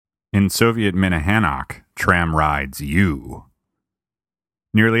In Soviet Minnahannock, tram rides you.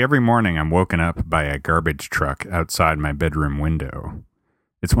 Nearly every morning I'm woken up by a garbage truck outside my bedroom window.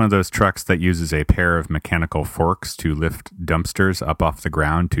 It's one of those trucks that uses a pair of mechanical forks to lift dumpsters up off the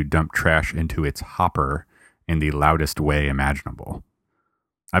ground to dump trash into its hopper in the loudest way imaginable.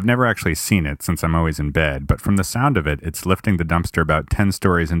 I've never actually seen it since I'm always in bed, but from the sound of it, it's lifting the dumpster about 10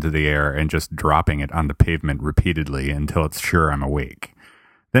 stories into the air and just dropping it on the pavement repeatedly until it's sure I'm awake.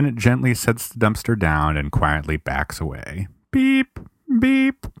 Then it gently sets the dumpster down and quietly backs away. Beep,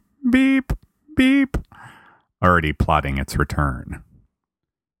 beep, beep, beep, already plotting its return.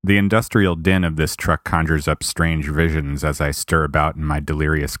 The industrial din of this truck conjures up strange visions as I stir about in my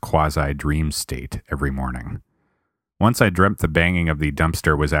delirious quasi-dream state every morning. Once I dreamt the banging of the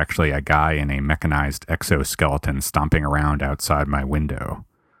dumpster was actually a guy in a mechanized exoskeleton stomping around outside my window.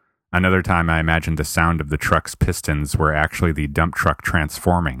 Another time I imagined the sound of the truck's pistons were actually the dump truck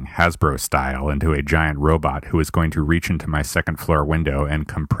transforming, Hasbro style, into a giant robot who was going to reach into my second floor window and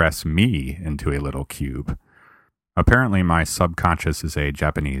compress me into a little cube. Apparently my subconscious is a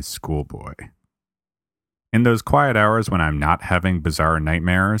Japanese schoolboy. In those quiet hours when I'm not having bizarre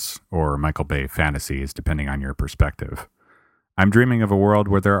nightmares, or Michael Bay fantasies depending on your perspective, I'm dreaming of a world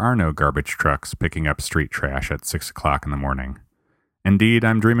where there are no garbage trucks picking up street trash at 6 o'clock in the morning. Indeed,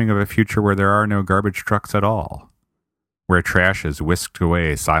 I'm dreaming of a future where there are no garbage trucks at all, where trash is whisked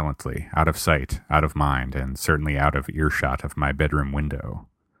away silently, out of sight, out of mind, and certainly out of earshot of my bedroom window.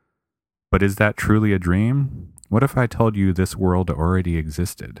 But is that truly a dream? What if I told you this world already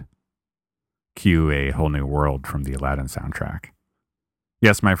existed? Cue A Whole New World from the Aladdin soundtrack.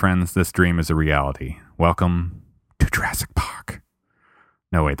 Yes, my friends, this dream is a reality. Welcome to Jurassic Park.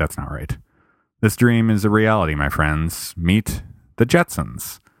 No, wait, that's not right. This dream is a reality, my friends. Meet the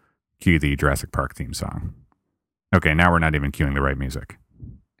Jetsons. Cue the Jurassic Park theme song. Okay, now we're not even cueing the right music.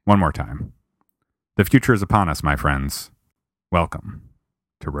 One more time. The future is upon us, my friends. Welcome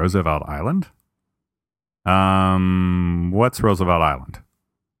to Roosevelt Island? What's Roosevelt Island?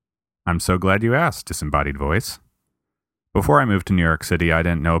 I'm so glad you asked, disembodied voice. Before I moved to New York City, I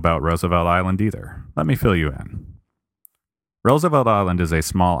didn't know about Roosevelt Island either. Let me fill you in. Roosevelt Island is a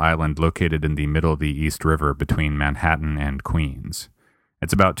small island located in the middle of the East River between Manhattan and Queens.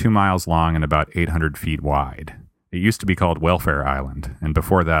 It's about 2 miles long and about 800 feet wide. It used to be called Welfare Island, and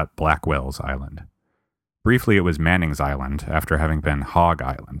before that, Blackwell's Island. Briefly, it was Manning's Island, after having been Hog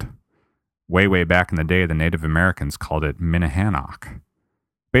Island. Way back in the day, the Native Americans called it Minnahannock.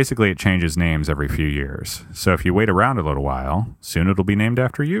 Basically, it changes names every few years, so if you wait around a little while, soon it'll be named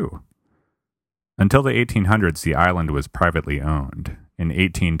after you. Until the 1800s, the island was privately owned. In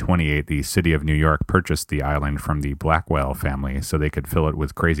 1828, the city of New York purchased the island from the Blackwell family so they could fill it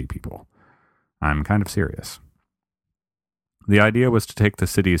with crazy people. I'm kind of serious. The idea was to take the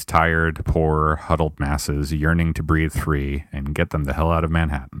city's tired, poor, huddled masses yearning to breathe free and get them the hell out of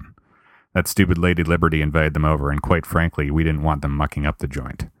Manhattan. That stupid Lady Liberty invited them over, and quite frankly, we didn't want them mucking up the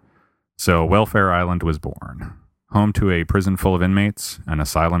joint. So Welfare Island was born. Home to a prison full of inmates, an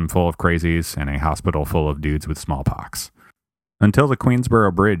asylum full of crazies, and a hospital full of dudes with smallpox. Until the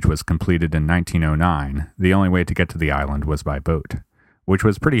Queensboro Bridge was completed in 1909, the only way to get to the island was by boat, which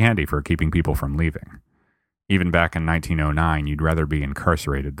was pretty handy for keeping people from leaving. Even back in 1909, you'd rather be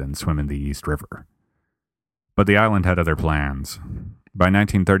incarcerated than swim in the East River. But the island had other plans. By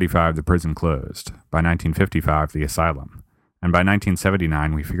 1935, the prison closed. By 1955, the asylum. And by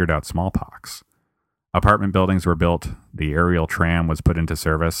 1979, we figured out smallpox. Apartment buildings were built, the aerial tram was put into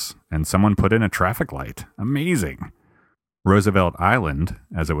service, and someone put in a traffic light. Amazing! Roosevelt Island,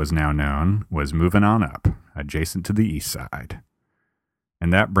 as it was now known, was moving on up, adjacent to the east side.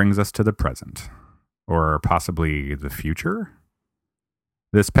 And that brings us to the present. Or possibly the future?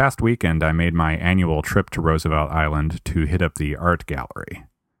 This past weekend, I made my annual trip to Roosevelt Island to hit up the art gallery.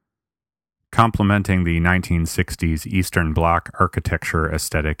 Complementing the 1960s Eastern Bloc architecture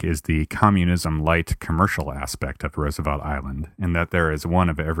aesthetic is the communism-light commercial aspect of Roosevelt Island, in that there is one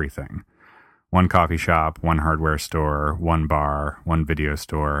of everything. One coffee shop, one hardware store, one bar, one video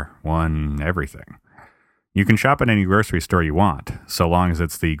store, one everything. You can shop at any grocery store you want, so long as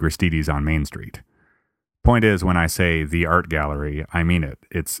it's the Gristedes on Main Street. Point is, when I say the art gallery, I mean it.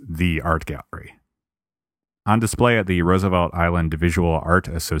 It's the art gallery. On display at the Roosevelt Island Visual Art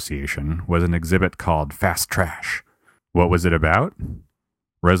Association was an exhibit called Fast Trash. What was it about?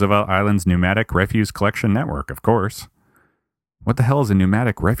 Roosevelt Island's Pneumatic Refuse Collection Network, of course. What the hell is a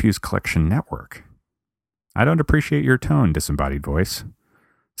Pneumatic Refuse Collection Network? I don't appreciate your tone, disembodied voice.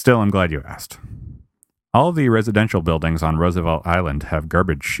 Still, I'm glad you asked. All of the residential buildings on Roosevelt Island have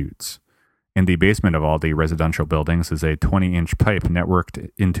garbage chutes. In the basement of all the residential buildings is a 20-inch pipe networked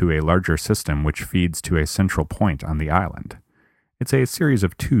into a larger system which feeds to a central point on the island. It's a series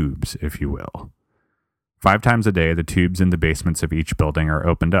of tubes, if you will. 5 times a day, the tubes in the basements of each building are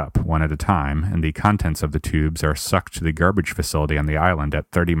opened up, one at a time, and the contents of the tubes are sucked to the garbage facility on the island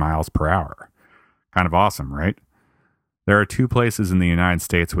at 30 miles per hour. Kind of awesome, right? There are 2 places in the United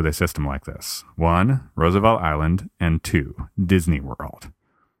States with a system like this. 1, Roosevelt Island, and 2, Disney World.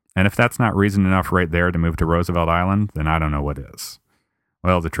 And if that's not reason enough right there to move to Roosevelt Island, then I don't know what is.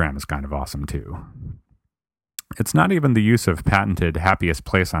 Well, the tram is kind of awesome too. It's not even the use of patented happiest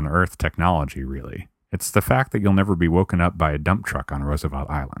place on earth technology, really. It's the fact that you'll never be woken up by a dump truck on Roosevelt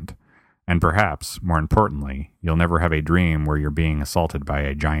Island. And perhaps, more importantly, you'll never have a dream where you're being assaulted by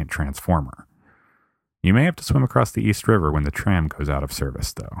a giant transformer. You may have to swim across the East River when the tram goes out of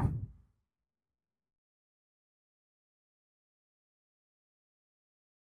service, though.